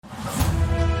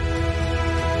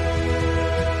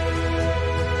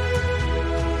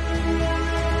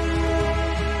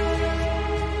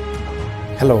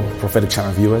Hello, Prophetic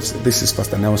Channel viewers. This is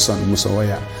Pastor Nelson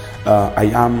Musoya. I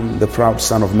am the proud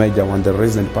son of Major One, the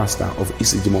resident pastor of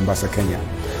ECG Mombasa, Kenya.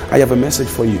 I have a message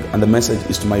for you, and the message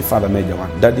is to my father, Major One.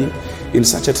 Daddy, in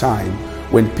such a time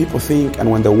when people think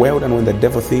and when the world and when the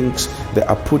devil thinks they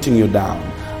are putting you down,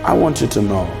 I want you to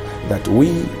know that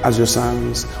we, as your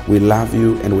sons, we love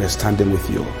you and we are standing with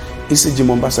you. ECG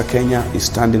Mombasa, Kenya is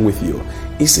standing with you.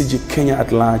 ECG Kenya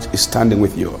at large is standing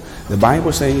with you. The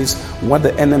Bible says, what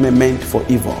the enemy meant for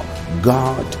evil,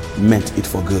 God meant it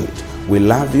for good. We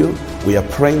love you. We are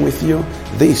praying with you.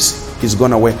 This is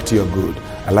going to work to your good.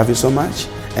 I love you so much,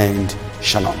 and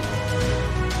shalom.